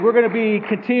We're going to be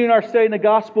continuing our study in the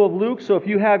Gospel of Luke, so if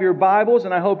you have your Bibles,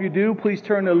 and I hope you do, please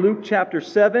turn to Luke chapter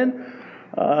 7.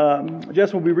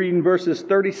 Jess will be reading verses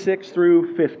 36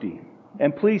 through 50.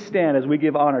 And please stand as we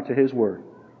give honor to His Word.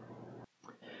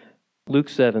 Luke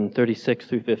 7, 36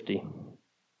 through 50.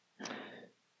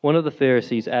 One of the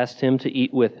Pharisees asked him to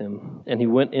eat with him, and he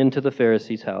went into the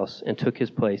Pharisee's house and took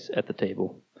his place at the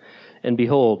table. And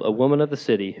behold, a woman of the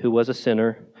city, who was a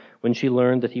sinner, when she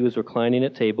learned that he was reclining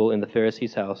at table in the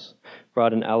Pharisee's house,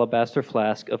 brought an alabaster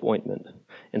flask of ointment,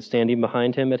 and standing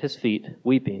behind him at his feet,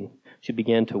 weeping, she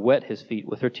began to wet his feet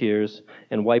with her tears,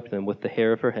 and wiped them with the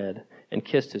hair of her head, and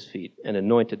kissed his feet, and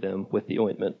anointed them with the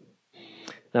ointment.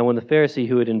 Now when the Pharisee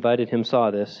who had invited him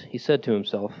saw this, he said to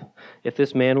himself, "If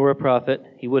this man were a prophet,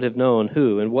 he would have known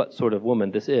who and what sort of woman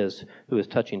this is who is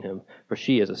touching him, for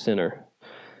she is a sinner."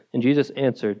 And Jesus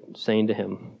answered, saying to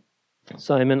him,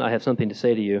 "Simon, I have something to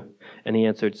say to you." And he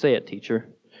answered, "Say it, teacher."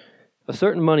 A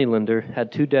certain moneylender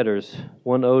had two debtors.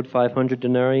 One owed 500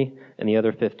 denarii and the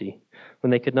other 50.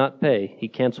 When they could not pay, he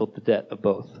canceled the debt of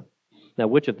both. Now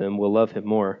which of them will love him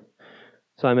more?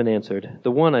 Simon answered,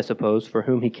 "The one, I suppose, for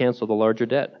whom he canceled the larger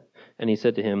debt." And he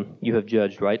said to him, "You have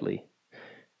judged rightly."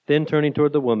 Then turning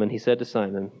toward the woman, he said to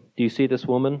Simon, "Do you see this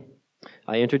woman?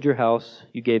 I entered your house.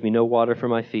 You gave me no water for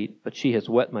my feet, but she has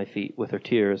wet my feet with her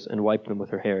tears and wiped them with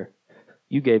her hair.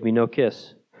 You gave me no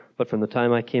kiss, but from the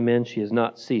time I came in, she has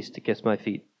not ceased to kiss my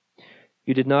feet.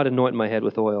 You did not anoint my head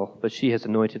with oil, but she has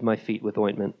anointed my feet with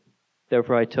ointment.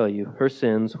 Therefore I tell you, her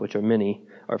sins, which are many,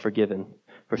 are forgiven,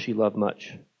 for she loved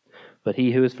much. But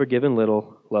he who is forgiven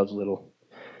little loves little."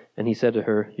 And he said to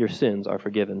her, "Your sins are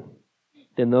forgiven."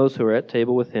 Then those who were at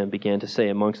table with him began to say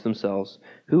amongst themselves,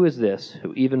 "Who is this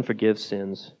who even forgives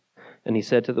sins?" And he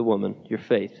said to the woman, "Your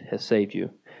faith has saved you.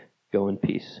 Go in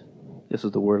peace." This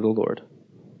is the word of the Lord.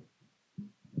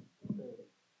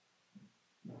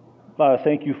 Father,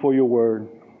 thank you for your word.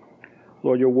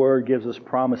 Lord, your word gives us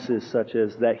promises such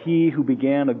as that he who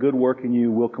began a good work in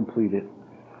you will complete it.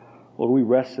 Lord, we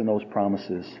rest in those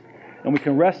promises. And we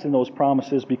can rest in those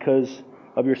promises because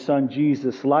of your Son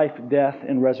Jesus' life, death,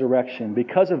 and resurrection.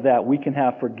 Because of that, we can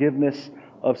have forgiveness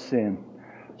of sin.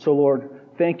 So, Lord,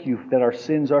 thank you that our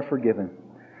sins are forgiven.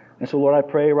 And so, Lord, I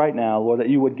pray right now, Lord, that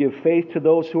you would give faith to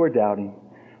those who are doubting,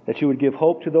 that you would give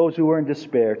hope to those who are in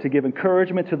despair, to give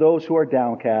encouragement to those who are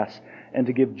downcast, and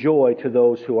to give joy to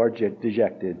those who are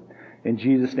dejected. In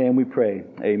Jesus' name we pray.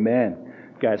 Amen.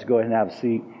 Guys, go ahead and have a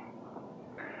seat.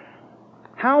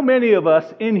 How many of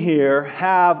us in here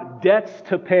have debts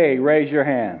to pay? Raise your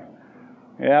hand.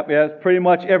 Yep, pretty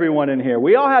much everyone in here.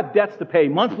 We all have debts to pay.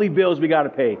 Monthly bills we got to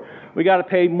pay. We got to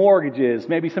pay mortgages.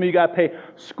 Maybe some of you got to pay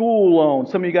school loans.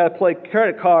 Some of you got to pay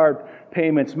credit card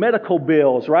payments, medical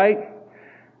bills, right?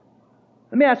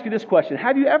 Let me ask you this question.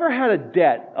 Have you ever had a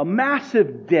debt, a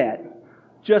massive debt,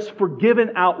 just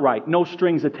forgiven outright, no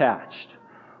strings attached?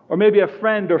 Or maybe a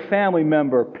friend or family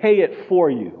member pay it for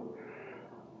you?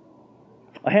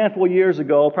 A handful of years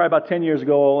ago, probably about 10 years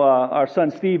ago, our son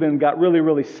Stephen got really,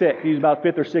 really sick. He was about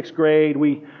 5th or 6th grade.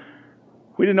 We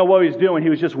didn't know what he was doing. He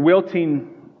was just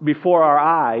wilting before our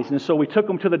eyes. And so we took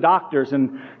him to the doctors,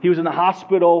 and he was in the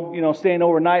hospital, staying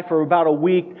overnight for about a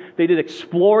week. They did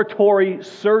exploratory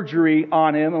surgery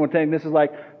on him. And we're thinking this is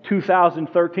like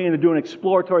 2013. They're doing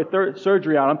exploratory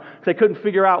surgery on him because they couldn't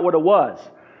figure out what it was.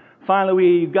 Finally,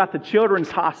 we got the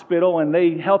children's hospital, and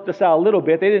they helped us out a little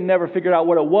bit. They didn't never figure out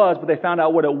what it was, but they found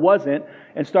out what it wasn't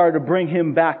and started to bring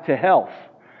him back to health.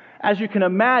 As you can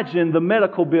imagine, the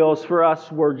medical bills for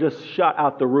us were just shot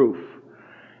out the roof.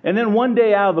 And then one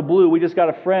day out of the blue, we just got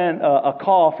a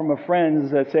call from a friend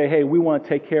that say, "Hey, we want to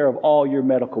take care of all your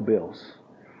medical bills."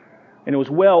 And it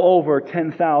was well over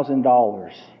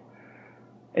 $10,000.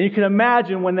 And you can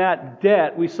imagine when that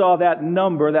debt, we saw that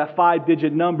number, that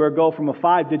 5-digit number, go from a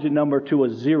 5-digit number to a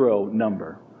 0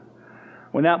 number.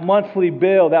 When that monthly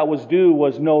bill that was due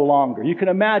was no longer. You can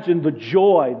imagine the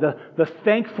joy, the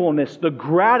thankfulness, the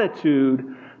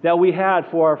gratitude that we had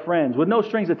for our friends with no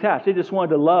strings attached. They just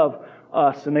wanted to love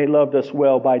us, and they loved us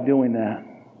well by doing that.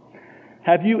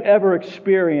 Have you ever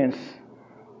experienced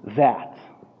that?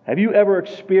 Have you ever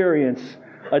experienced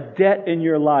a debt in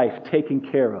your life taken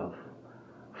care of?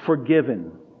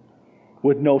 Forgiven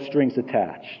with no strings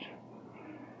attached?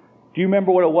 Do you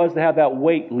remember what it was to have that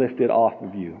weight lifted off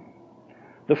of you?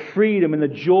 The freedom and the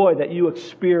joy that you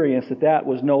experienced, that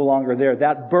was no longer there.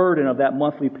 That burden of that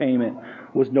monthly payment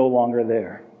was no longer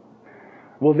there.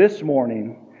 Well, this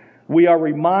morning, we are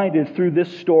reminded through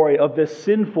this story of this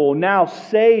sinful, now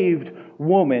saved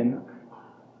woman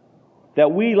that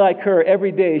we, like her,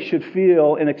 every day should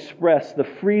feel and express the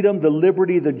freedom, the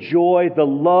liberty, the joy, the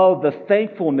love, the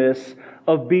thankfulness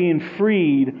of being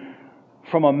freed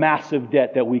from a massive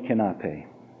debt that we cannot pay.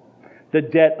 The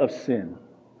debt of sin.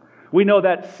 We know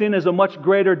that sin is a much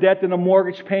greater debt than a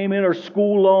mortgage payment or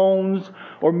school loans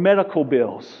or medical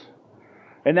bills.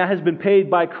 And that has been paid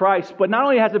by Christ. But not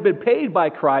only has it been paid by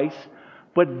Christ,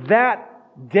 but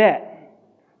that debt,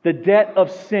 the debt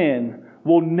of sin,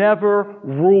 will never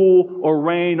rule or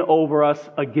reign over us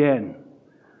again.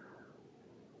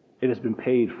 It has been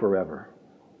paid forever.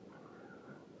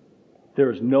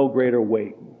 There is no greater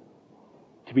weight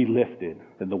to be lifted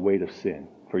than the weight of sin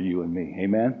for you and me.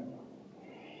 Amen?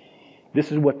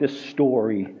 This is what this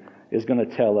story is going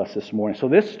to tell us this morning. So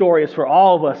this story is for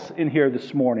all of us in here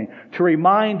this morning to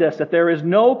remind us that there is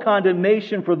no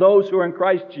condemnation for those who are in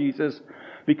Christ Jesus,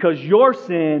 because your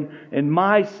sin and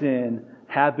my sin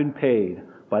have been paid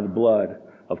by the blood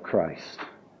of Christ.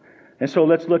 And so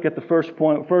let's look at the first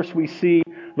point. First, we see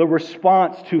the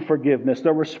response to forgiveness.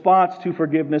 The response to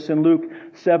forgiveness in Luke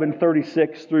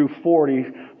 7:36 through 40.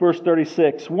 Verse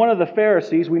 36. One of the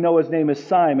Pharisees, we know his name is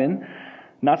Simon,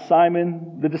 not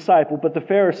Simon the disciple, but the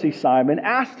Pharisee Simon,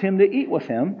 asked him to eat with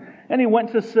him. And he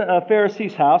went to a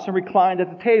Pharisee's house and reclined at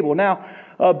the table. Now,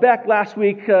 Beck last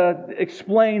week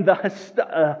explained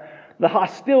the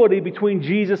hostility between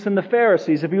Jesus and the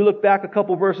Pharisees. If you look back a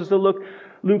couple verses to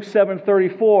Luke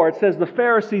 7:34, it says the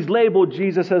Pharisees labeled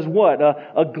Jesus as what?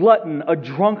 A glutton, a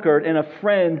drunkard, and a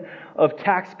friend of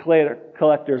tax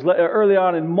collectors. Early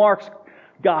on in Mark's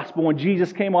gospel, when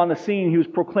Jesus came on the scene, he was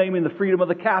proclaiming the freedom of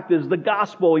the captives, the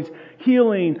gospel. He's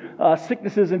healing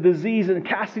sicknesses and diseases and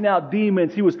casting out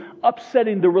demons. He was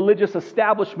upsetting the religious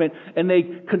establishment, and they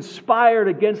conspired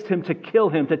against him to kill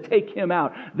him, to take him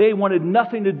out. They wanted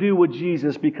nothing to do with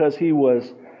Jesus because he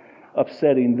was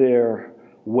upsetting their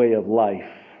way of life,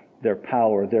 their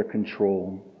power, their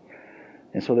control.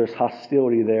 And so there's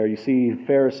hostility there. You see,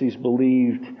 Pharisees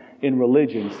believed in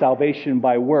religion, salvation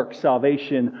by works,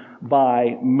 salvation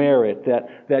by merit,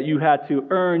 that you had to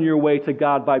earn your way to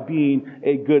God by being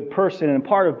a good person. And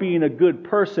part of being a good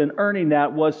person, earning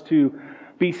that, was to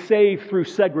be saved through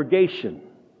segregation.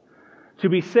 To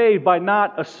be saved by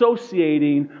not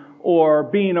associating or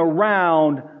being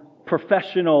around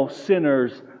professional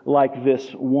sinners like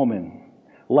this woman,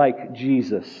 like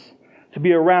Jesus. To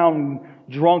be around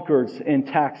drunkards and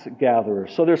tax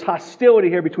gatherers. So there's hostility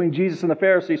here between Jesus and the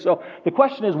Pharisees. So the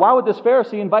question is, why would this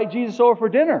Pharisee invite Jesus over for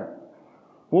dinner?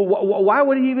 Well, why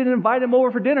would he even invite him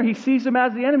over for dinner? He sees him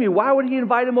as the enemy. Why would he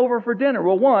invite him over for dinner?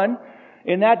 Well, one,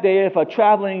 in that day, if a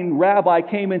traveling rabbi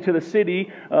came into the city,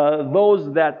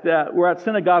 those that were at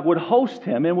synagogue would host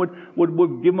him and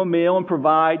would give him a meal and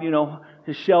provide,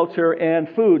 his shelter and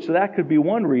food. So that could be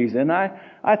one reason.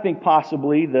 I think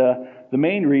possibly the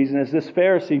main reason is this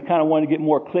Pharisee kind of wanted to get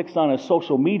more clicks on his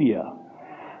social media.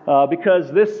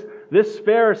 Because this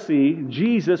Pharisee,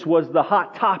 Jesus, was the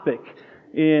hot topic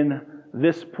in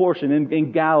this portion,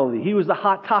 in Galilee. He was the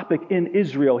hot topic in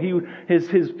Israel.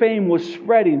 His fame was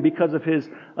spreading because of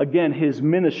his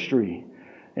ministry.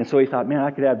 And so he thought, man, I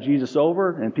could have Jesus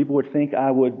over and people would think I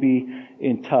would be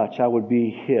in touch. I would be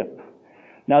hip.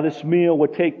 Now, this meal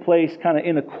would take place kind of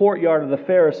in the courtyard of the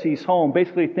Pharisee's home.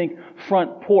 Basically, think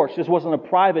front porch. This wasn't a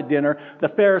private dinner. The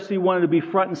Pharisee wanted to be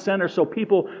front and center so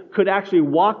people could actually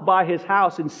walk by his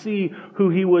house and see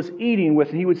who he was eating with.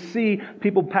 And he would see,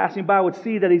 people passing by would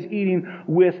see that he's eating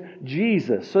with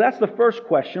Jesus. So that's the first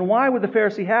question. Why would the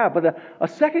Pharisee have? But a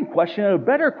second question, and a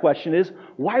better question is,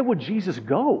 why would Jesus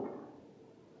go?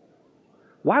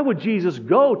 Why would Jesus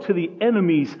go to the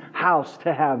enemy's house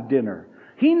to have dinner?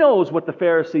 He knows what the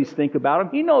Pharisees think about him.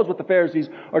 He knows what the Pharisees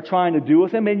are trying to do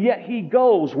with him, and yet he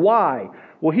goes. Why?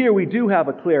 Well, here we do have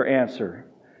a clear answer.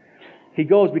 He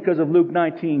goes because of Luke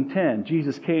 19:10.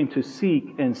 Jesus came to seek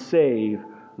and save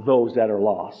those that are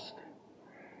lost.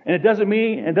 And it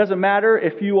doesn't matter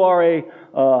if you are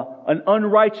an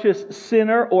unrighteous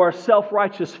sinner or a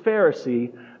self-righteous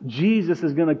Pharisee. Jesus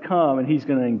is going to come and He's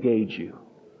going to engage you.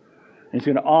 He's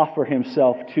going to offer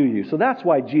Himself to you. So that's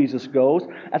why Jesus goes,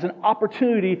 as an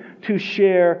opportunity to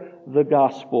share the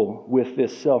gospel with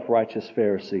this self-righteous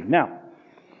Pharisee. Now,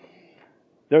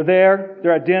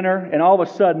 they're at dinner, and all of a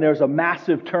sudden there's a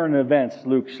massive turn in events,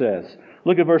 Luke says.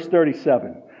 Look at verse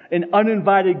 37. An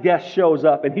uninvited guest shows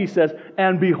up, and he says,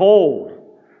 and behold,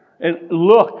 and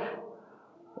look,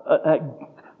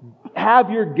 have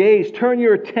your gaze, turn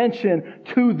your attention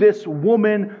to this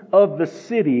woman of the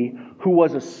city who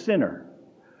was a sinner.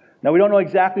 Now, we don't know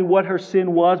exactly what her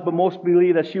sin was, but most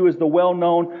believe that she was the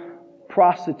well-known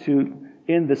prostitute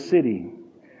in the city.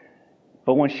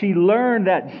 But when she learned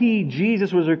that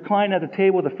Jesus, was reclining at the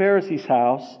table of the Pharisee's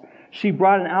house, she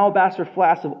brought an alabaster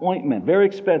flask of ointment, very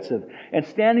expensive, and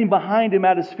standing behind him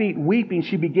at his feet, weeping,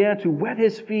 she began to wet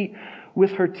his feet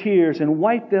with her tears and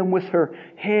wiped them with her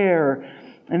hair.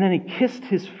 And then he kissed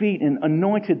his feet and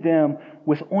anointed them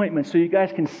with ointment. So you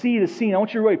guys can see the scene. I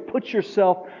want you to really put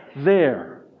yourself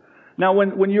there. Now,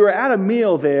 when you were at a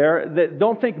meal there,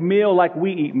 don't think meal like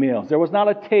we eat meals. There was not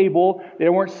a table. They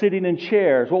weren't sitting in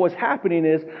chairs. What was happening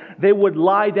is they would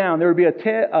lie down. There would be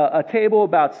a table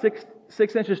about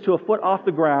six inches to a foot off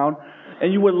the ground,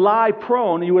 and you would lie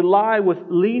prone. You would lie with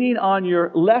leaning on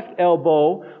your left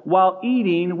elbow while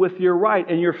eating with your right,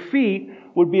 and your feet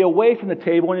would be away from the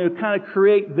table, and it would kind of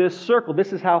create this circle.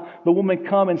 This is how the women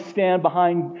come and stand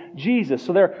behind Jesus.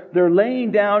 So they're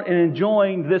laying down and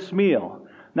enjoying this meal.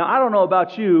 Now, I don't know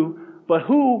about you, but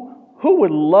who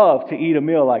would love to eat a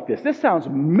meal like this? This sounds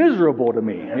miserable to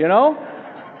me, you know?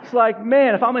 It's like,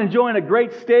 man, if I'm enjoying a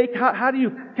great steak, how do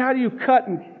you cut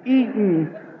and eat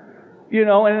and, you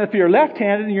know, and if you're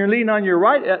left-handed and you're leaning on your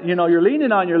right, you know, you're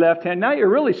leaning on your left hand, now you're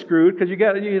really screwed because you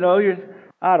got, you know,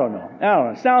 I don't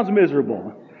know. It sounds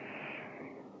miserable.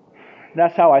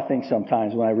 That's how I think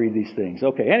sometimes when I read these things.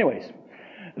 Okay, anyways.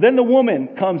 Then the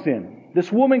woman comes in.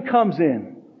 This woman comes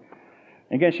in.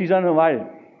 Again, she's uninvited.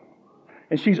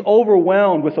 And she's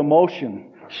overwhelmed with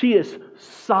emotion. She is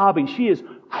sobbing. She is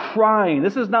crying.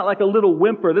 This is not like a little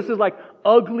whimper. This is like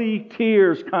ugly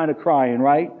tears kind of crying,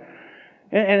 right?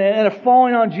 And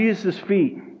falling on Jesus'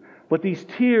 feet. But these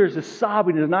tears, the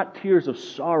sobbing, are not tears of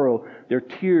sorrow. They're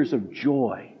tears of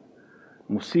joy.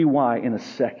 And we'll see why in a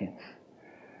second.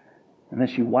 And then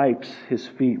she wipes his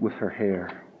feet with her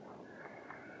hair.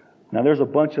 Now there's a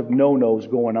bunch of no-nos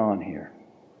going on here.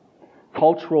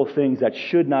 Cultural things that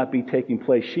should not be taking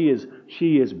place. She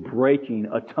is breaking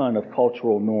a ton of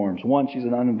cultural norms. One, she's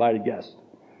an uninvited guest.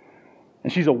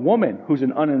 And she's a woman who's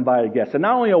an uninvited guest. And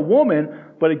not only a woman,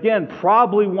 but again,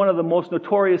 probably one of the most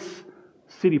notorious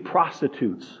city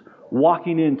prostitutes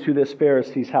walking into this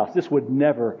Pharisee's house. This would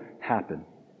never happen.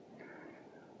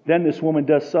 Then this woman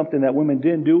does something that women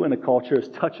didn't do in the culture, is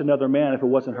touch another man if it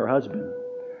wasn't her husband.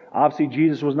 Obviously,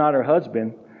 Jesus was not her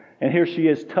husband. And here she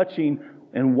is touching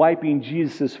and wiping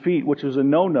Jesus' feet, which was a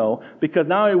no-no, because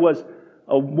not only was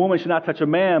a woman should not touch a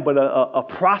man, but a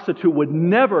prostitute would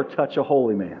never touch a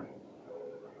holy man,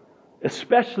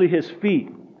 especially his feet.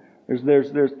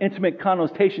 There's intimate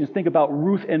connotations. Think about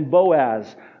Ruth and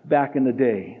Boaz back in the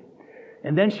day.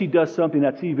 And then she does something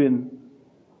that's even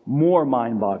more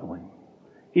mind-boggling,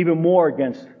 even more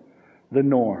against the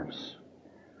norms.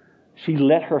 She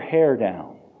let her hair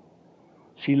down.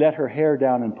 She let her hair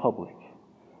down in public.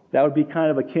 That would be kind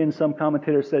of akin, some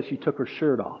commentator says she took her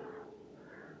shirt off.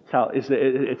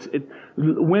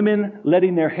 Women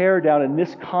letting their hair down in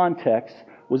this context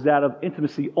was that of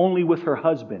intimacy only with her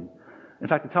husband. In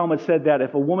fact, the Talmud said that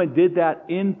if a woman did that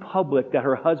in public, that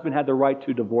her husband had the right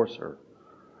to divorce her.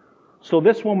 So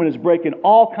this woman is breaking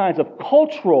all kinds of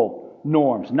cultural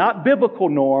norms, not biblical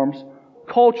norms,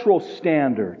 cultural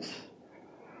standards.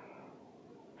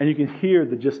 And you can hear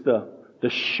the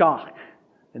shock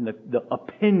and a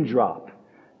pin drop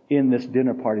in this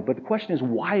dinner party. But the question is,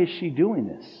 why is she doing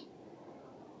this?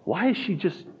 Why is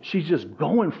she's just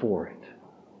going for it?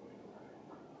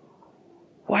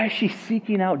 Why is she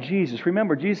seeking out Jesus?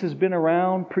 Remember, Jesus has been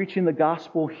around preaching the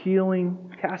gospel,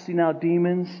 healing, casting out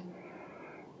demons.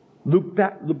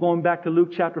 Going back to Luke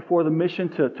chapter 4, the mission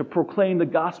to proclaim the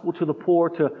gospel to the poor,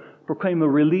 to proclaim the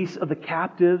release of the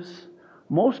captives.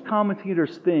 Most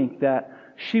commentators think that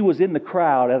she was in the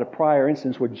crowd at a prior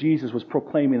instance where Jesus was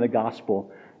proclaiming the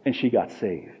gospel, and she got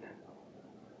saved.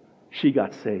 She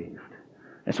got saved.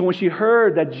 And so when she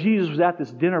heard that Jesus was at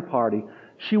this dinner party,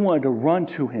 she wanted to run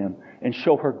to him and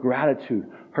show her gratitude,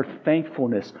 her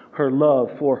thankfulness, her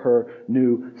love for her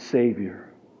new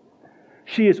Savior.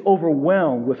 She is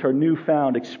overwhelmed with her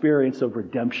newfound experience of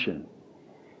redemption,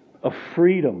 of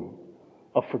freedom,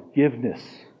 of forgiveness,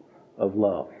 of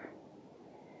love.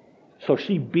 So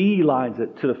she beelines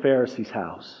it to the Pharisee's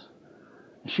house.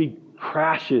 She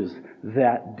crashes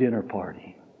that dinner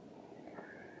party.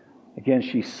 Again,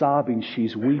 she's sobbing,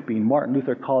 she's weeping. Martin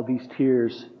Luther called these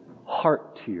tears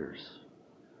heart tears.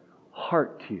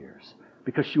 Heart tears.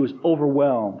 Because she was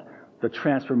overwhelmed with the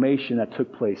transformation that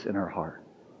took place in her heart.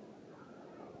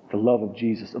 The love of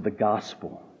Jesus, of the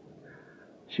gospel.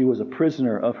 She was a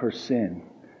prisoner of her sin,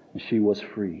 and she was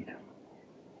freed.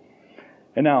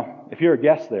 And now, if you're a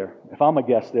guest there, if I'm a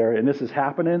guest there, and this is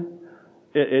happening,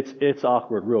 it's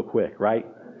awkward real quick, right?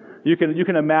 You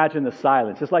can imagine the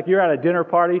silence. It's like you're at a dinner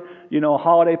party, a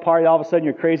holiday party. All of a sudden,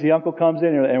 your crazy uncle comes in,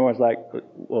 and everyone's like,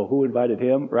 "Well, who invited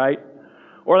him?" Right?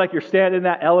 Or like you're standing in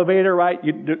that elevator, right?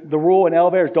 The rule in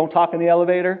elevators: don't talk in the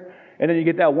elevator. And then you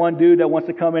get that one dude that wants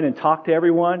to come in and talk to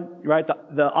everyone, right?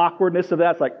 The awkwardness of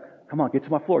that's like, "Come on, get to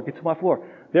my floor, get to my floor."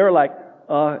 They're like,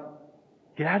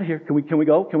 Get out of here. Can we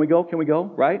go? Can we go? Can we go?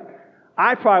 Right?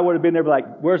 I probably would have been there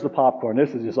like, where's the popcorn?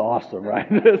 This is just awesome, right?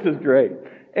 This is great.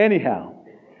 Anyhow,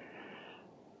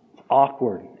 it's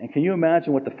awkward. And can you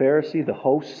imagine what the Pharisee, the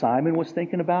host, Simon, was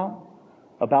thinking about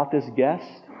this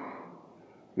guest?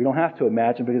 We don't have to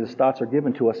imagine because his thoughts are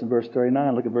given to us in verse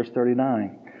 39. Look at verse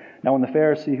 39. Now when the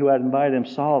Pharisee who had invited him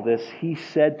saw this, he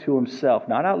said to himself,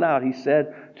 not out loud, he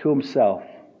said to himself,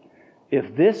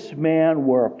 if this man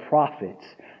were a prophet,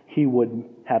 he would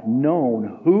have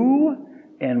known who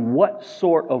and what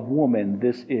sort of woman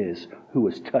this is who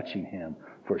is touching him,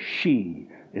 for she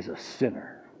is a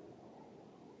sinner.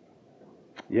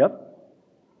 Yep,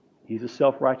 he's a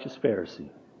self-righteous Pharisee.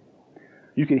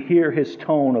 You can hear his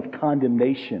tone of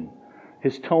condemnation,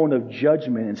 his tone of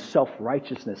judgment and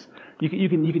self-righteousness. You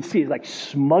can see it's like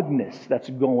smugness that's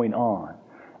going on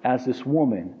as this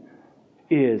woman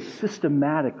is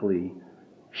systematically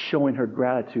showing her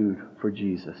gratitude for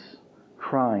Jesus,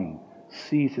 crying,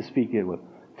 sees his feet get whipped,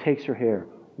 takes her hair,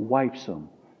 wipes them,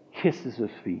 kisses his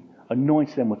feet,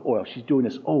 anoints them with oil. She's doing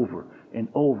this over and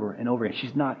over and over again.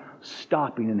 She's not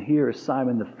stopping. And here is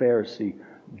Simon the Pharisee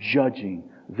judging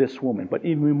this woman. But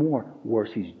even more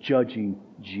worse, he's judging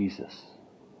Jesus.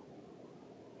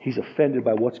 He's offended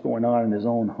by what's going on in his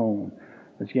own home.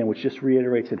 Again, which just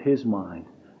reiterates in his mind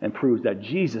and proves that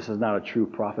Jesus is not a true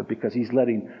prophet because he's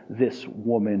letting this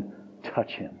woman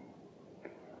touch him.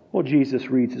 Well, Jesus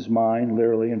reads his mind,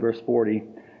 literally in verse 40.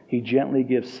 He gently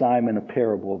gives Simon a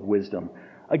parable of wisdom.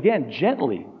 Again,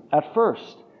 gently at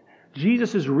first.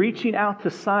 Jesus is reaching out to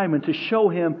Simon to show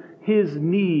him his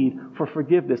need for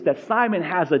forgiveness, that Simon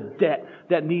has a debt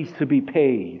that needs to be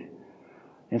paid.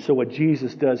 And so what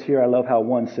Jesus does here, I love how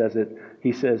one says it.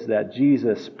 He says that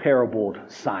Jesus parabled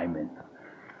Simon.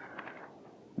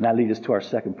 And that leads us to our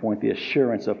second point, the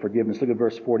assurance of forgiveness. Look at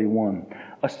verse 41.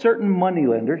 A certain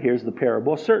moneylender, here's the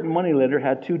parable, a certain moneylender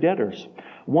had two debtors.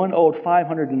 One owed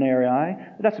 500 denarii,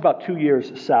 that's about 2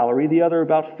 years' salary, the other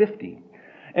about 50.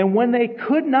 And when they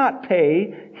could not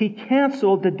pay, he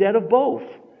canceled the debt of both.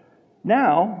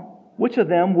 Now, which of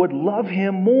them would love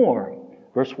him more?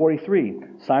 Verse 43,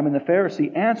 Simon the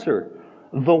Pharisee answered,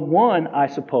 the one, I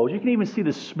suppose. You can even see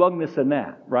the smugness in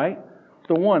that, right?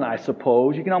 The one, I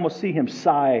suppose. You can almost see him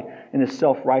sigh in his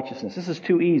self-righteousness. This is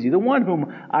too easy. The one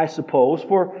whom, I suppose,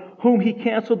 for whom he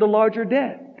canceled the larger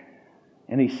debt.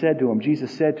 And he said to him,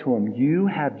 Jesus said to him, you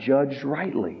have judged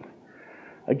rightly.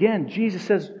 Again, Jesus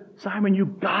says, Simon, you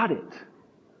got it.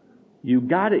 You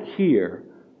got it here,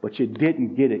 but you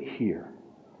didn't get it here.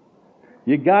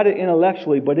 You got it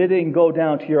intellectually, but it didn't go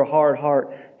down to your hard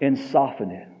heart and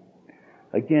soften it.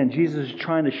 Again, Jesus is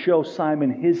trying to show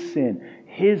Simon his sin,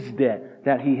 his debt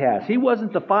that he has. He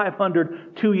wasn't the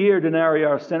 500 2-year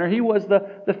denarii sinner. He was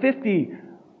the 50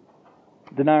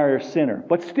 denarii sinner,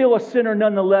 but still a sinner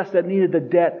nonetheless that needed the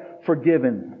debt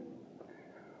forgiven.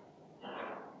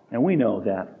 And we know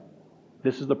that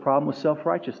this is the problem with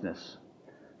self-righteousness.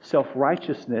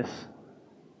 Self-righteousness,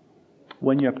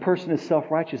 when a person is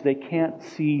self-righteous, they can't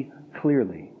see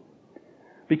clearly.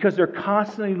 Because they're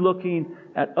constantly looking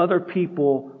at other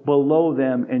people below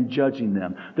them and judging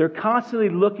them. They're constantly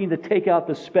looking to take out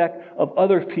the speck of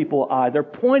other people's eye. They're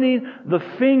pointing the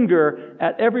finger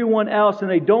at everyone else and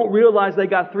they don't realize they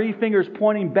got 3 fingers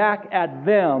pointing back at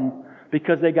them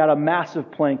because they got a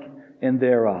massive plank in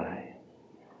their eye.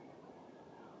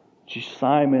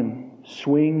 Simon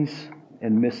swings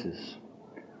and misses.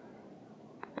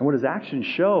 And what his actions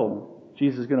show,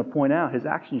 Jesus is going to point out, his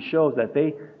actions shows that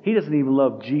he doesn't even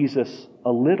love Jesus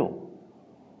a little.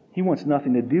 He wants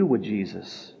nothing to do with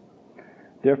Jesus.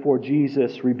 Therefore,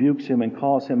 Jesus rebukes him and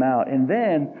calls him out. And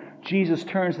then Jesus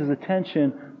turns his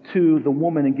attention to the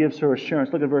woman and gives her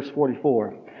assurance. Look at verse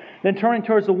 44. Then turning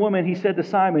towards the woman, he said to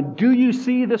Simon, do you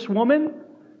see this woman?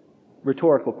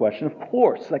 Rhetorical question, of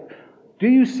course. Do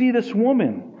you see this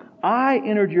woman? I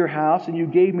entered your house and you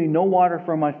gave me no water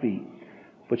for my feet.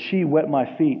 But she wet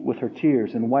my feet with her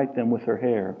tears and wiped them with her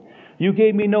hair. You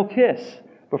gave me no kiss,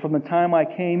 but from the time I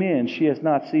came in, she has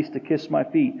not ceased to kiss my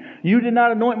feet. You did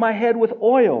not anoint my head with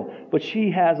oil, but she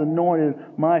has anointed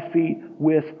my feet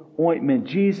with ointment.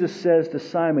 Jesus says to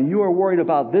Simon, you are worried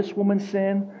about this woman's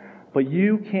sin, but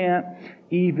you can't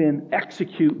even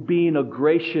execute being a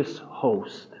gracious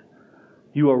host.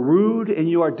 You are rude and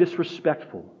you are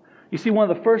disrespectful. You see, one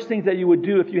of the first things that you would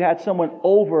do if you had someone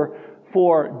over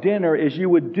for dinner is you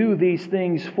would do these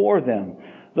things for them.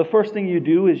 The first thing you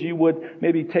do is you would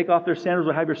maybe take off their sandals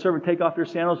or have your servant take off their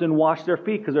sandals and wash their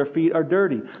feet because their feet are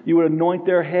dirty. You would anoint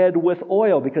their head with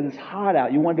oil because it's hot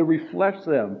out. You wanted to refresh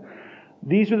them.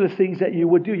 These are the things that you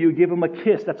would do. You would give them a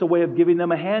kiss. That's a way of giving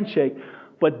them a handshake.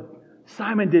 But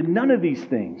Simon did none of these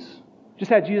things. Just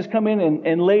had Jesus come in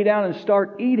and lay down and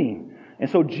start eating. And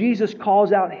so Jesus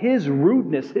calls out his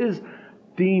rudeness, his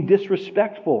being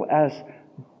disrespectful as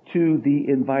to the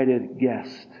invited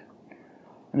guest.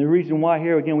 And the reason why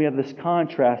here, again, we have this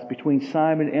contrast between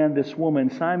Simon and this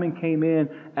woman. Simon came in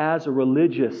as a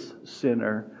religious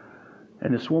sinner,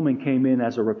 and this woman came in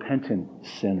as a repentant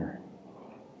sinner.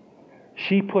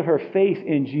 She put her faith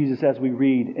in Jesus, as we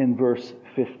read in verse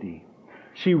 50.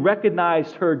 She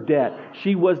recognized her debt.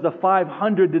 She was the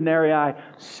 500 denarii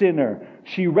sinner.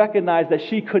 She recognized that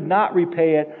she could not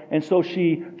repay it, and so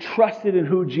she trusted in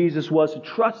who Jesus was,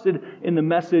 trusted in the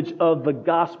message of the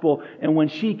gospel. And when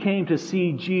she came to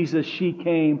see Jesus, she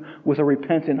came with a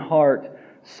repentant heart.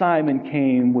 Simon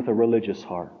came with a religious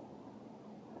heart.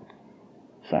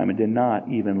 Simon did not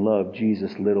even love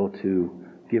Jesus little to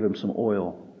give him some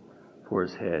oil for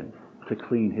his head, to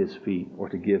clean his feet, or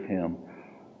to give him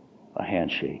a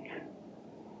handshake.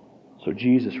 So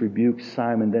Jesus rebukes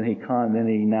Simon, then he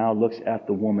now looks at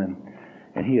the woman,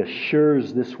 and he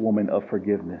assures this woman of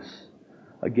forgiveness.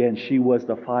 Again, she was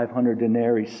the 500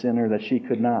 denarii sinner that she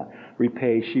could not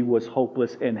repay. She was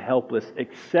hopeless and helpless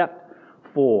except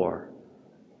for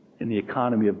in the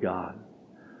economy of God.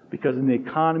 Because in the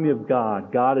economy of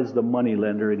God, God is the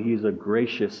moneylender, and He's a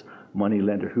gracious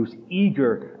moneylender who's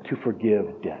eager to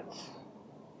forgive debts.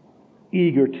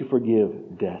 Eager to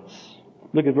forgive debts.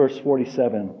 Look at verse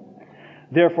 47.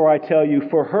 Therefore I tell you,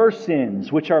 for her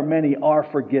sins, which are many, are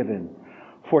forgiven.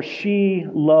 For she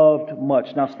loved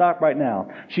much. Now stop right now.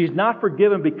 She's not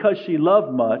forgiven because she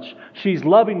loved much. She's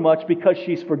loving much because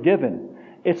she's forgiven.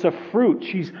 It's a fruit.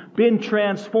 She's been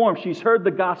transformed. She's heard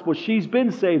the gospel. She's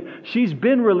been saved. She's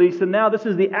been released. And now this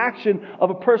is the action of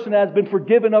a person that has been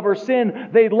forgiven of her sin.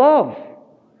 They love.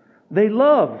 They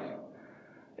love.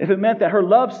 If it meant that her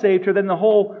love saved her, then the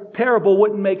whole parable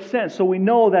wouldn't make sense. So we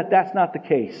know that that's not the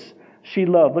case. She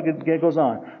loved. Look, it goes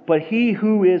on. But he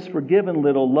who is forgiven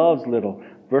little loves little.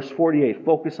 Verse 48,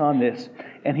 focus on this.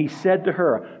 And he said to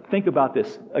her, think about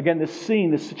this. Again, this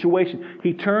scene, this situation.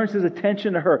 He turns his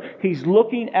attention to her. He's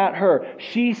looking at her.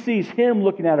 She sees him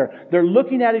looking at her. They're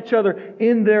looking at each other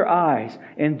in their eyes.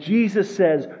 And Jesus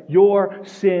says, your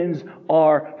sins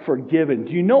are forgiven.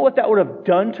 Do you know what that would have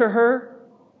done to her?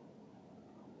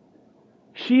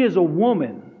 She is a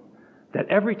woman that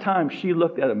every time she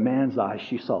looked at a man's eyes,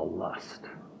 she saw lust.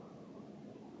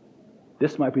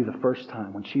 This might be the first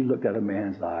time when she looked at a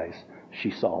man's eyes,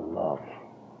 she saw love.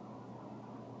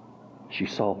 She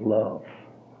saw love.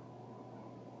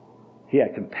 He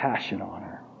had compassion on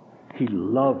her. He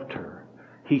loved her.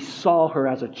 He saw her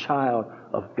as a child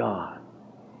of God.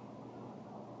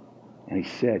 And he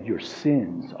said, your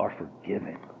sins are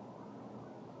forgiven.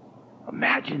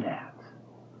 Imagine that.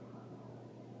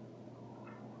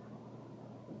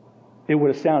 It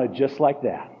would have sounded just like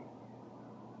that.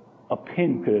 A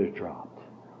pin could have dropped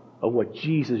of what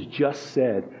Jesus just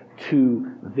said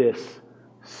to this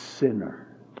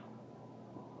sinner.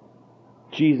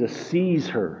 Jesus sees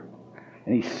her,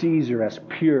 and He sees her as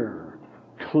pure,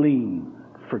 clean,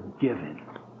 forgiven.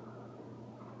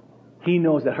 He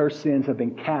knows that her sins have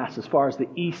been cast as far as the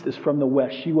east is from the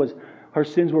west. Her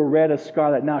sins were red as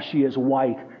scarlet. Now she is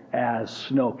white as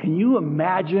snow. Can you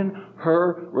imagine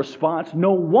her response?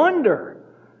 No wonder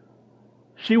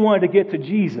she wanted to get to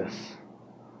Jesus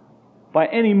by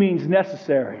any means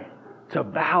necessary to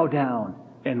bow down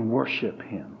and worship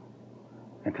Him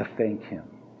and to thank Him.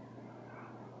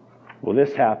 Well,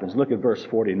 this happens. Look at verse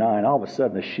 49. All of a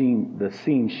sudden the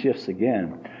scene shifts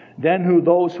again. Then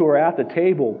those who were at the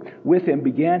table with Him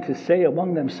began to say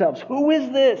among themselves, who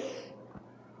is this?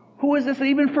 Who is this that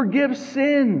even forgives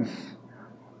sins?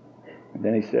 And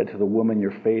then He said to the woman,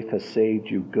 your faith has saved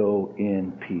you. Go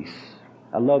in peace.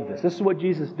 I love this. This is what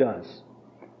Jesus does.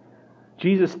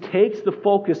 Jesus takes the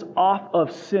focus off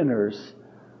of sinners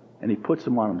and He puts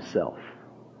them on Himself.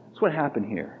 That's what happened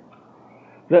here.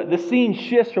 The scene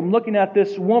shifts from looking at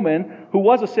this woman who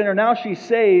was a sinner. Now she's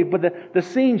saved, but the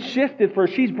scene shifted for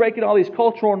she's breaking all these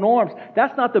cultural norms.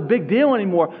 That's not the big deal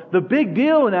anymore. The big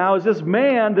deal now is this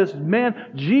man,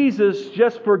 Jesus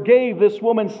just forgave this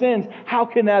woman's sins. How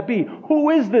can that be?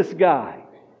 Who is this guy?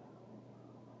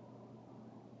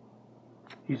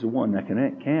 He's the one that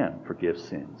can forgive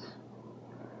sins.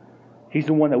 He's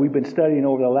the one that we've been studying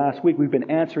over the last week. We've been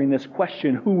answering this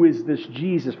question, who is this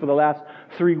Jesus, for the last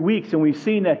 3 weeks. And we've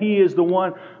seen that He is the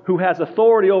one who has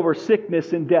authority over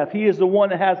sickness and death. He is the one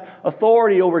that has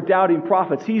authority over doubting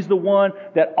prophets. He's the one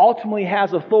that ultimately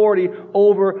has authority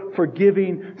over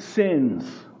forgiving sins.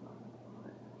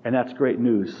 And that's great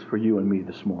news for you and me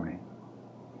this morning.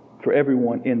 For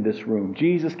everyone in this room.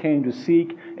 Jesus came to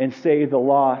seek and save the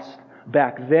lost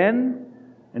back then,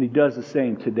 and He does the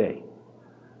same today.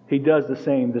 He does the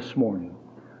same this morning.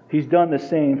 He's done the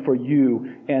same for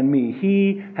you and me.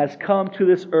 He has come to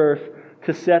this earth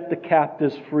to set the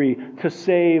captives free, to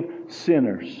save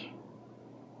sinners.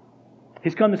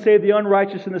 He's come to save the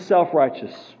unrighteous and the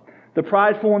self-righteous, the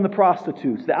prideful and the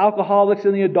prostitutes, the alcoholics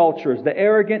and the adulterers, the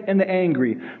arrogant and the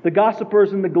angry, the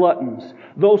gossipers and the gluttons,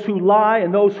 those who lie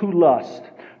and those who lust,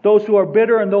 those who are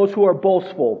bitter and those who are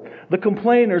boastful, the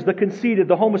complainers, the conceited,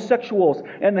 the homosexuals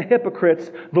and the hypocrites,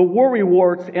 the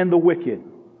worrywarts and the wicked.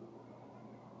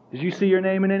 Did you see your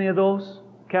name in any of those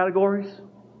categories?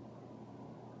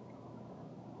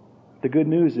 The good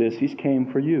news is He's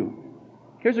came for you.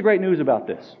 Here's the great news about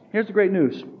this. Here's the great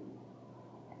news.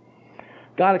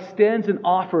 God extends and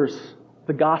offers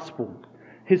the gospel,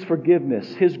 His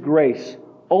forgiveness, His grace,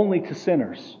 only to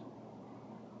sinners.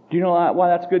 Do you know why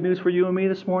that's good news for you and me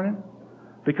this morning?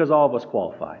 Because all of us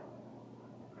qualify.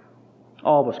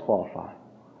 All of us qualify.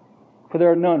 For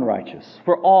there are none righteous.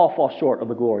 For all fall short of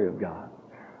the glory of God.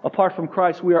 Apart from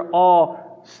Christ, we are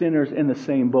all sinners in the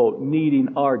same boat,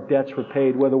 needing our debts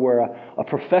repaid, whether we're a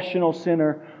professional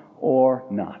sinner or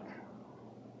not.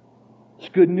 It's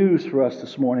good news for us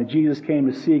this morning. Jesus came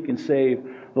to seek and save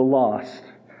the lost.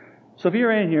 So if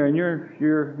you're in here and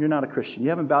you're not a Christian, you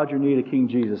haven't bowed your knee to King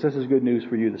Jesus, this is good news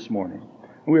for you this morning.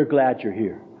 We are glad you're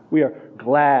here. We are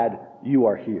glad you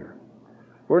are here.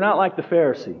 We're not like the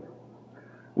Pharisee.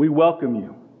 We welcome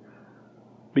you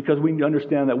because we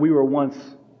understand that we were once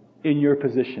in your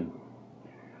position.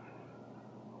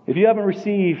 If you haven't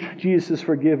received Jesus'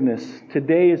 forgiveness,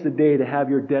 today is the day to have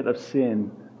your debt of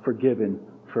sin forgiven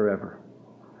forever.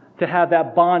 To have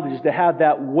that bondage, to have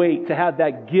that weight, to have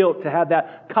that guilt, to have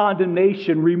that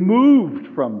condemnation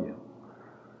removed from you.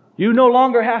 You no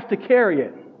longer have to carry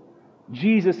it.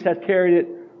 Jesus has carried it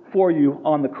for you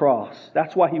on the cross.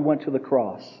 That's why He went to the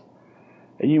cross.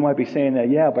 And you might be saying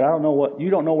that, yeah, but you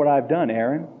don't know what I've done,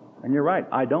 Aaron. And you're right,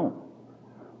 I don't.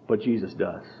 But Jesus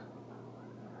does.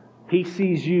 He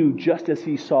sees you just as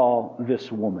He saw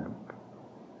this woman.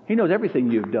 He knows everything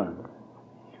you've done.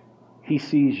 He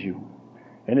sees you.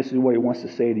 And this is what He wants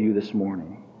to say to you this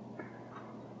morning.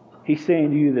 He's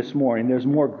saying to you this morning, there's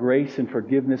more grace and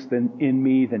forgiveness in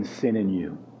me than sin in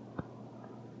you.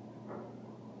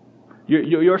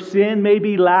 Your sin may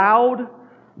be loud,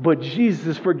 but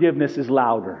Jesus' forgiveness is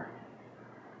louder.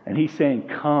 And He's saying,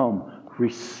 come,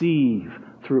 receive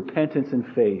through repentance and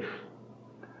faith.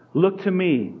 Look to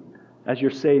me as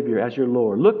your Savior, as your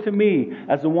Lord. Look to me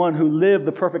as the one who lived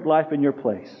the perfect life in your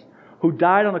place, who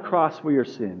died on the cross for your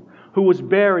sin, who was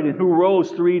buried and who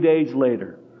rose 3 days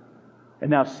later, and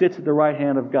now sits at the right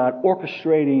hand of God,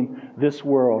 orchestrating this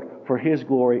world for His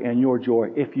glory and your joy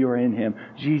if you're in Him.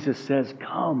 Jesus says,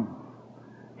 come.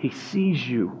 He sees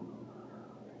you.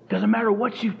 Doesn't matter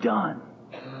what you've done.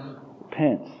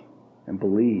 Repent and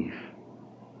believe.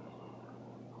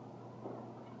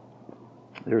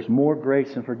 There's more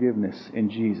grace and forgiveness in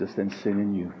Jesus than sin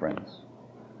in you, friends.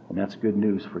 And that's good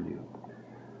news for you.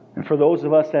 And for those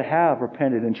of us that have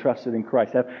repented and trusted in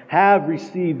Christ, have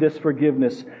received this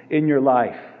forgiveness in your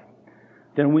life,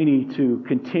 then we need to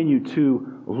continue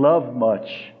to love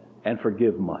much and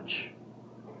forgive much.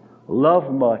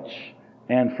 Love much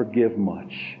and forgive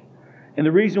much. And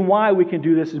the reason why we can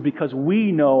do this is because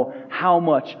we know how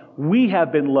much we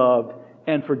have been loved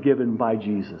and forgiven by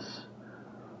Jesus.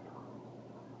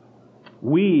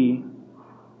 We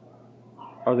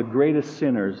are the greatest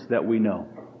sinners that we know.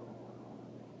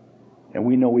 And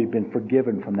we know we've been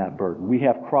forgiven from that burden. We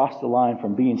have crossed the line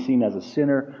from being seen as a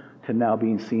sinner to now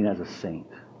being seen as a saint.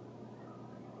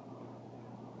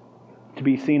 To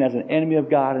be seen as an enemy of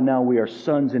God, and now we are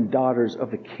sons and daughters of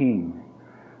the King.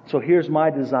 So here's my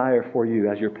desire for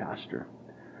you as your pastor.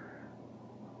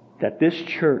 That this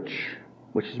church,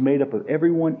 which is made up of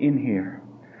everyone in here,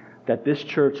 that this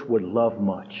church would love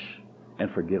much and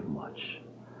forgive much.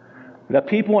 That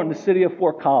people in the city of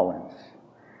Fort Collins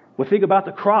would think about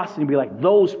the cross and be like,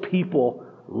 those people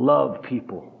love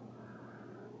people.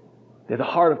 They're the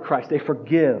heart of Christ. They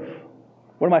forgive.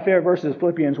 One of my favorite verses is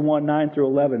Philippians 1, 9 through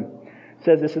 11. It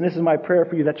says this, and this is my prayer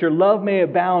for you, that your love may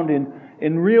abound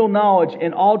in real knowledge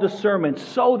and all discernment,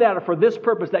 so that for this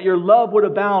purpose, that your love would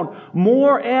abound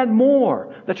more and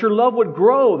more, that your love would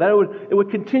grow, that it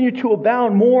would continue to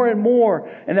abound more and more,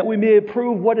 and that we may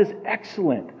approve what is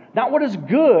excellent. Not what is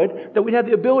good, that we have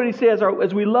the ability to say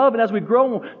as we love and as we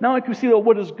grow, not only can we see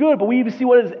what is good, but we even see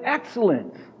what is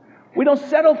excellent. We don't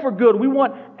settle for good. We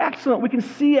want excellent. We can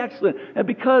see excellent. And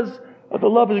because of the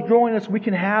love is growing in us, we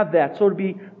can have that. So to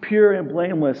be pure and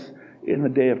blameless in the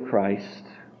day of Christ.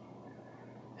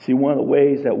 See, one of the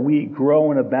ways that we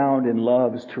grow and abound in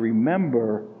love is to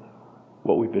remember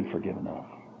what we've been forgiven of.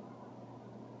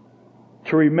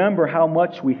 to remember how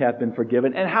much we have been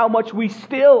forgiven and how much we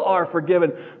still are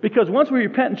forgiven. Because once we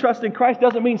repent and trust in Christ,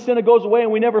 doesn't mean sin goes away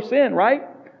and we never sin, right?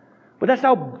 But that's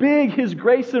how big His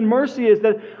grace and mercy is,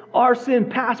 that our sin,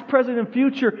 past, present, and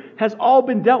future, has all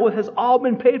been dealt with, has all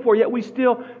been paid for, yet we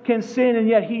still can sin, and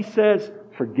yet He says,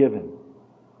 forgiven,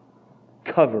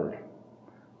 covered,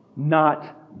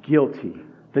 not guilty,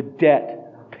 the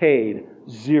debt paid,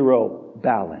 zero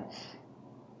balance.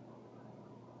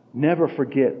 Never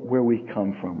forget where we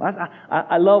come from.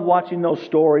 I love watching those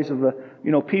stories of the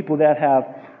people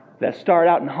that start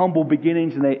out in humble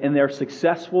beginnings and they're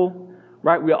successful.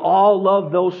 Right? We all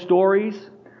love those stories,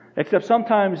 except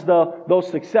sometimes those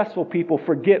successful people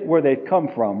forget where they've come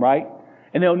from, right?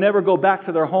 And they'll never go back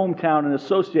to their hometown and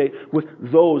associate with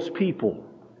those people.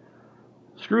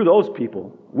 Screw those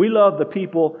people. We love the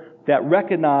people that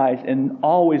recognize and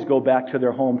always go back to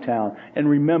their hometown and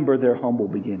remember their humble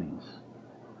beginnings.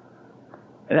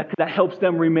 And that helps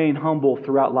them remain humble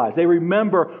throughout life. They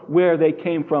remember where they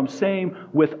came from. Same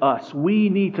with us. We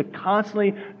need to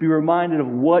constantly be reminded of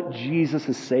what Jesus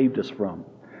has saved us from.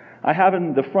 I have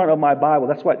in the front of my Bible,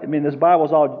 that's why, this Bible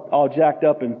is all jacked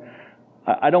up, and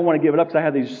I don't want to give it up because I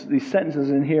have these sentences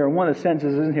in here. And one of the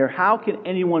sentences in here, how can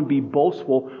anyone be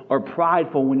boastful or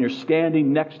prideful when you're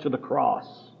standing next to the cross?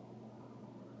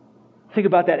 Think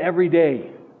about that every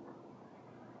day.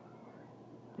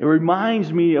 It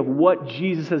reminds me of what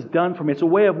Jesus has done for me. It's a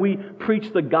way of we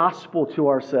preach the gospel to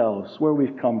ourselves, where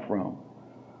we've come from.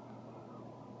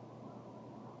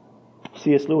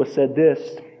 C.S. Lewis said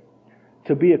this,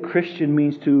 to be a Christian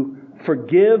means to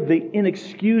forgive the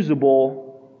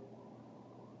inexcusable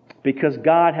because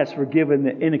God has forgiven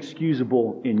the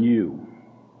inexcusable in you.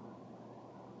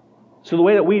 So the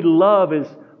way that we love is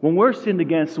when we're sinned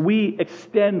against, we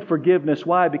extend forgiveness.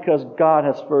 Why? Because God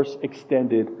has first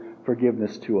extended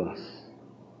forgiveness to us.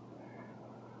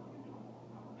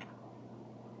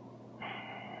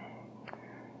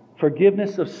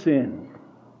 Forgiveness of sin.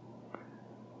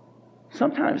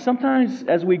 Sometimes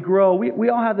as we grow, we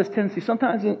all have this tendency.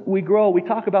 Sometimes we grow, we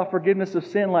talk about forgiveness of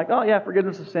sin like, oh yeah,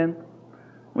 forgiveness of sin.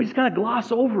 We just kind of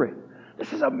gloss over it.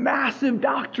 This is a massive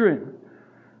doctrine.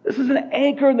 This is an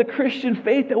anchor in the Christian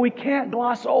faith that we can't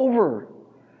gloss over.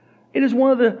 It is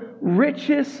one of the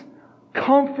richest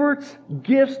comforts,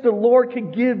 gifts the Lord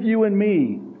can give you and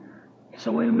me.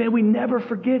 So may we never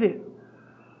forget it.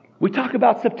 We talk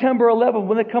about September 11th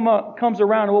when it comes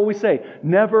around, and what we say,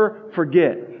 never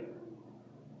forget.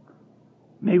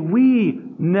 May we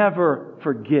never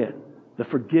forget the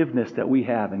forgiveness that we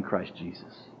have in Christ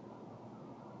Jesus.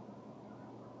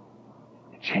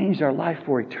 It changed our life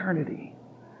for eternity,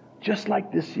 just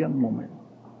like this young woman.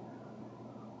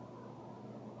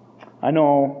 I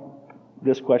know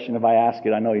this question, if I ask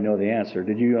it, I know you know the answer.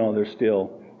 Did you know there's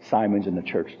still Simons in the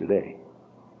church today?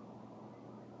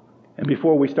 And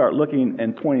before we start looking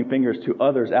and pointing fingers to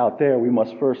others out there, we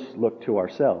must first look to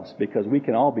ourselves, because we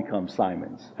can all become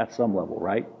Simons at some level,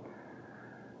 right?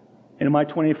 And in my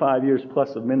 25 years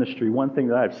plus of ministry, one thing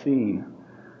that I've seen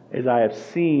is I have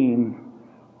seen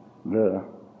the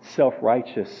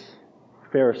self-righteous,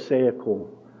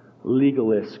 pharisaical,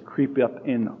 legalist creep up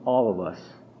in all of us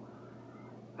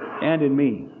and in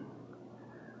me.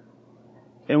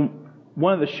 And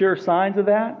one of the sure signs of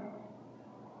that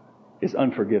is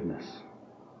unforgiveness,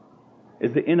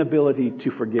 is the inability to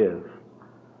forgive,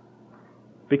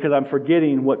 because I'm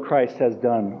forgetting what Christ has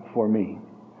done for me.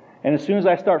 And as soon as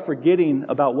I start forgetting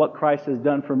about what Christ has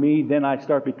done for me, then I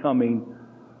start becoming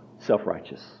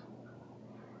self-righteous.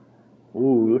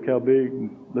 Ooh, look how big,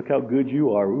 look how good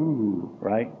you are. Ooh,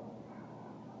 right?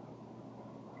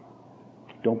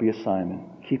 Don't be a Simon.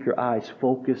 Keep your eyes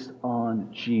focused on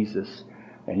Jesus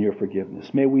and your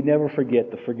forgiveness. May we never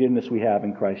forget the forgiveness we have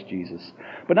in Christ Jesus.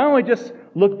 But not only just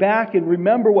look back and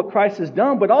remember what Christ has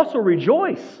done, but also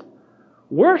rejoice.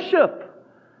 Worship.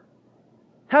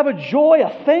 Have a joy,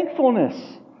 a thankfulness.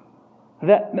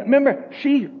 Remember,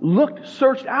 she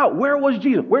searched out. Where was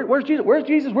Jesus? Where's Jesus? Where's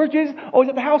Jesus? Where's Jesus? Oh, he's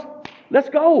at the house. Let's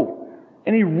go.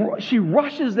 And she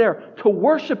rushes there to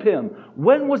worship Him.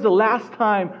 When was the last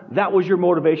time that was your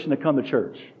motivation to come to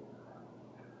church?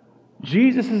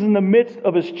 Jesus is in the midst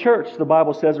of His church, the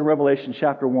Bible says in Revelation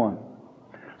chapter 1.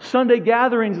 Sunday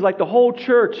gatherings, like the whole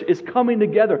church is coming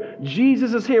together.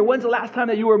 Jesus is here. When's the last time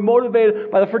that you were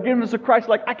motivated by the forgiveness of Christ?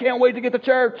 Like, I can't wait to get to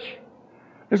church.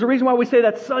 There's a reason why we say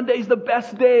that Sunday's the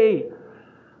best day.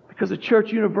 Because the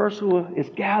church universal is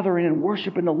gathering and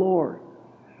worshiping the Lord.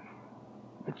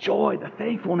 The joy, the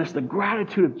thankfulness, the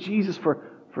gratitude of Jesus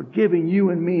for forgiving you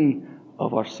and me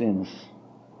of our sins.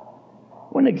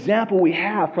 What an example we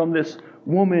have from this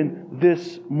woman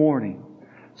this morning.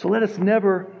 So let us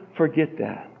never forget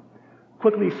that.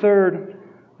 Quickly, third,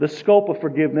 the scope of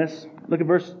forgiveness. Look at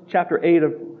chapter 8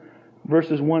 of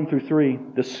verses 1 through 3.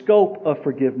 The scope of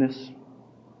forgiveness.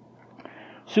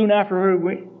 Soon after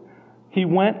he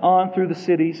went on through the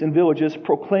cities and villages,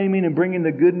 proclaiming and bringing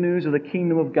the good news of the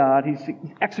kingdom of God. He's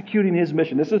executing his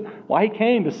mission. This is why he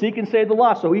came, to seek and save the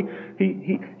lost. So he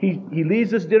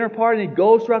leads this dinner party and he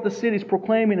goes throughout the cities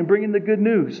proclaiming and bringing the good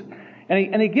news.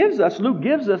 And Luke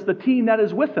gives us the team that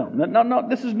is with him. No,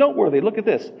 this is noteworthy. Look at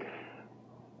this.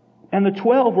 And the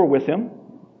 12 were with him.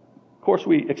 Of course,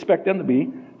 we expect them to be.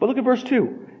 But look at verse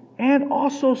 2. And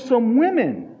also some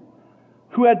women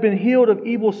who had been healed of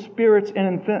evil spirits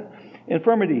and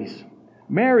infirmities.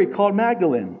 Mary, called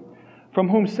Magdalene, from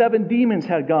whom 7 demons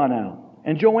had gone out.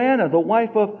 And Joanna, the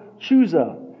wife of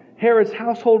Chuza, Herod's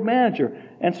household manager.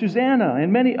 And Susanna,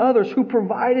 and many others who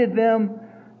provided them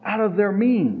out of their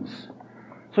means.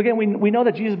 So again, we know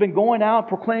that Jesus has been going out,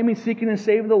 proclaiming, seeking, and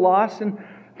saving the lost, and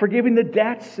forgiving the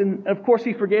debts. And of course,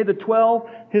 He forgave the 12.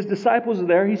 His disciples are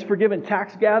there. He's forgiven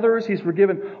tax gatherers. He's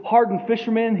forgiven hardened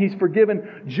fishermen. He's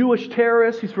forgiven Jewish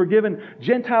terrorists. He's forgiven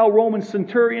Gentile Roman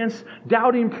centurions,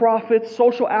 doubting prophets,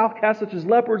 social outcasts such as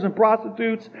lepers and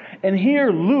prostitutes. And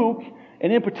here Luke,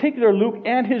 and in particular Luke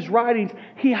and his writings,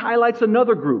 he highlights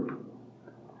another group.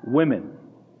 Women.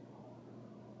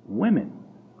 Women.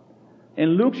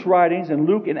 In Luke's writings, and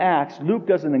Luke in Acts, Luke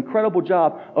does an incredible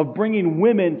job of bringing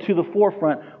women to the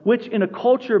forefront, which in a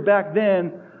culture back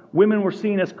then, women were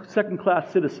seen as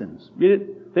second-class citizens.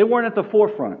 They weren't at the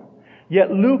forefront. Yet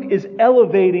Luke is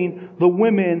elevating the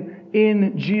women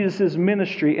in Jesus'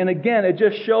 ministry. And again, it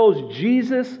just shows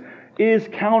Jesus is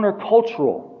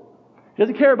countercultural. He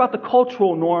doesn't care about the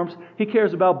cultural norms. He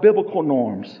cares about biblical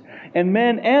norms. And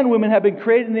men and women have been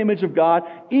created in the image of God,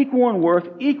 equal in worth,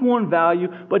 equal in value,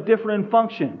 but different in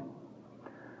function.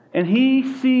 And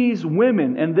He sees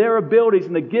women and their abilities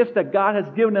and the gifts that God has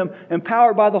given them,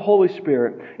 empowered by the Holy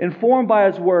Spirit, informed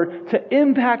by His Word, to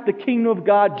impact the kingdom of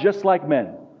God just like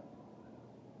men.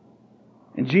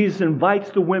 And Jesus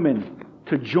invites the women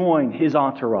to join His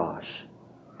entourage.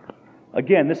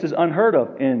 Again, this is unheard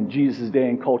of in Jesus' day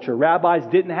and culture. Rabbis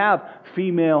didn't have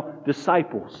female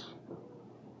disciples.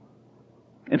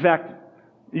 In fact,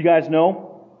 you guys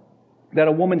know that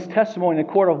a woman's testimony in a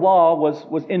court of law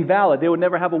was invalid. They would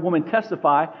never have a woman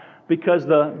testify because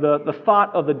the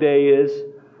thought of the day is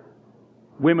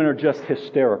women are just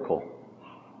hysterical.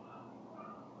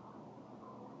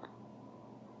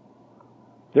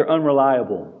 They're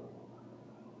unreliable.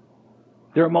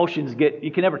 Their emotions you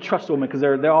can never trust a woman because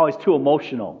they're always too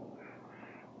emotional.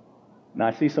 Now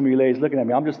I see some of you ladies looking at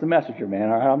me. I'm just the messenger, man.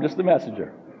 All right? I'm just the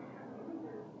messenger.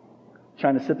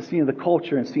 Trying to set the scene of the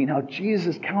culture and seeing how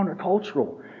Jesus is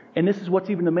countercultural. And this is what's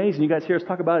even amazing. You guys hear us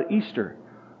talk about it Easter.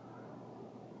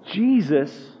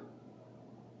 Jesus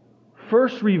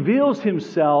first reveals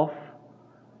Himself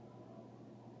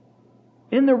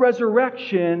in the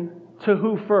resurrection to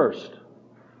who first?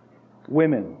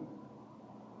 Women.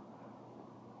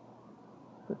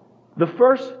 The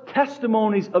first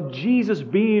testimonies of Jesus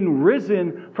being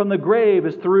risen from the grave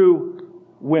is through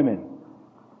women.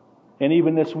 And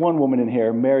even this one woman in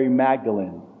here, Mary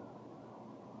Magdalene.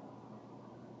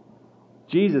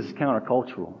 Jesus is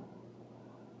countercultural.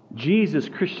 Jesus,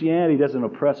 Christianity doesn't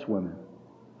oppress women,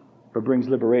 but brings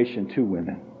liberation to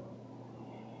women.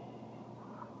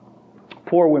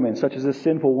 Poor women, such as this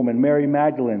sinful woman, Mary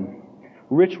Magdalene.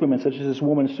 Rich women, such as this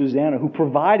woman, Susanna, who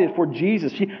provided for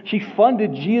Jesus. She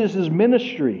funded Jesus'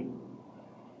 ministry.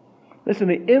 Listen,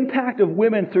 the impact of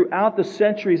women throughout the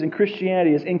centuries in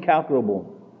Christianity is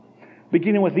incalculable.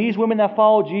 Beginning with these women that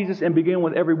follow Jesus and beginning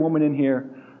with every woman in here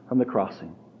from the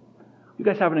crossing. You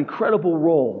guys have an incredible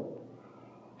role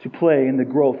to play in the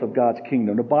growth of God's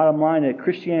kingdom. The bottom line is that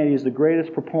Christianity is the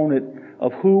greatest proponent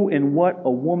of who and what a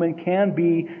woman can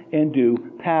be and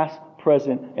do, past,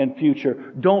 present, and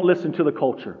future. Don't listen to the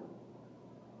culture.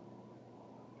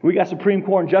 We got Supreme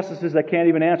Court justices that can't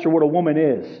even answer what a woman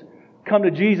is. Come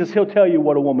to Jesus, He'll tell you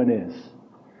what a woman is.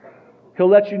 He'll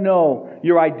let you know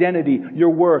your identity, your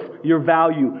worth, your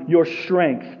value, your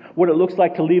strength, what it looks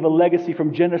like to leave a legacy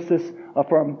from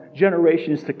from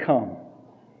generations to come.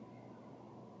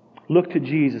 Look to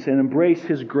Jesus and embrace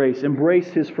His grace, embrace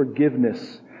His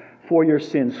forgiveness for your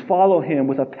sins. Follow Him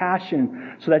with a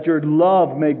passion so that your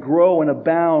love may grow and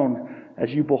abound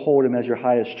as you behold Him as your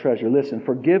highest treasure. Listen,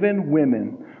 forgiven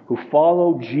women who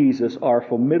follow Jesus are a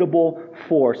formidable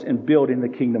force in building the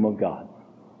kingdom of God.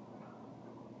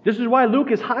 This is why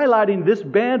Luke is highlighting this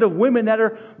band of women that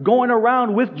are going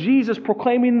around with Jesus,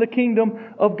 proclaiming the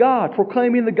kingdom of God,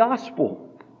 proclaiming the gospel.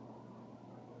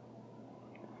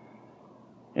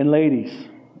 And ladies,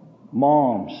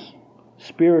 moms,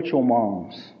 spiritual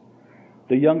moms,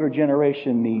 The younger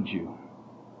generation needs you.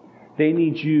 They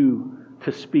need you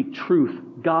to speak truth,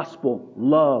 gospel,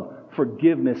 love,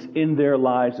 forgiveness in their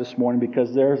lives this morning,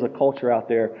 because there's a culture out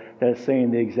there that is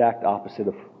saying the exact opposite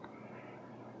of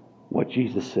what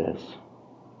Jesus says.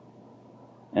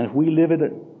 And if we live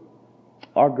it,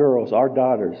 our girls, our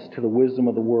daughters, to the wisdom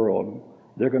of the world,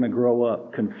 they're going to grow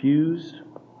up confused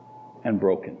and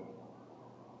broken.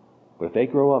 But if they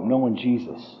grow up knowing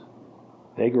Jesus,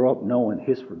 they grow up knowing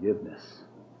His forgiveness,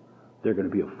 they're going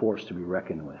to be a force to be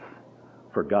reckoned with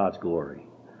for God's glory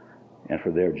and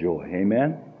for their joy.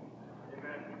 Amen?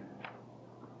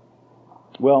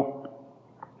 Well,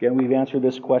 again, we've answered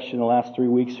this question the last 3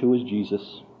 weeks: who is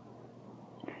Jesus?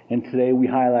 And today we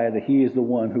highlighted that He is the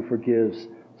one who forgives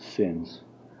sins.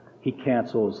 He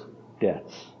cancels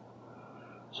debts.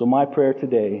 So my prayer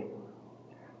today,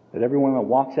 that everyone that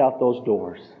walks out those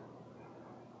doors,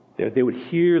 that they would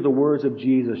hear the words of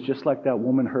Jesus just like that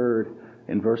woman heard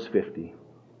in verse 50.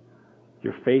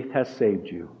 Your faith has saved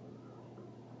you.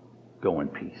 Go in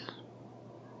peace.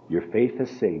 Your faith has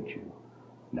saved you.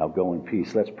 Now go in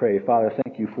peace. Let's pray. Father,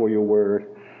 thank you for your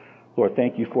word. Lord,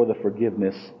 thank you for the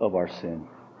forgiveness of our sin.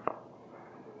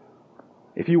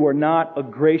 If you were not a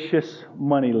gracious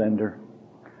moneylender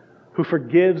who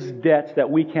forgives debts that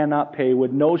we cannot pay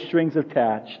with no strings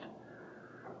attached,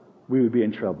 we would be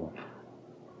in trouble.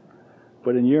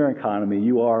 But in your economy,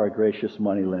 you are a gracious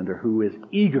moneylender who is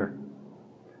eager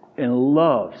and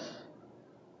loves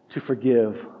to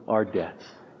forgive our debts.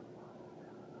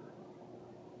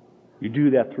 You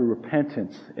do that through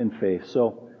repentance and faith.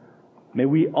 So may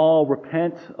we all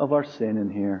repent of our sin in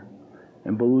here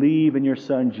and believe in your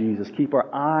Son Jesus. Keep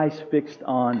our eyes fixed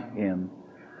on Him.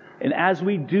 And as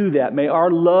we do that, may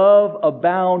our love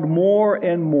abound more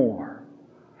and more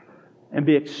and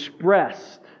be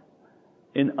expressed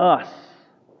in us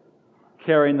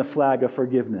carrying the flag of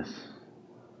forgiveness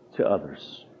to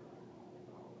others.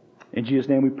 In Jesus'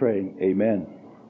 name we pray. Amen.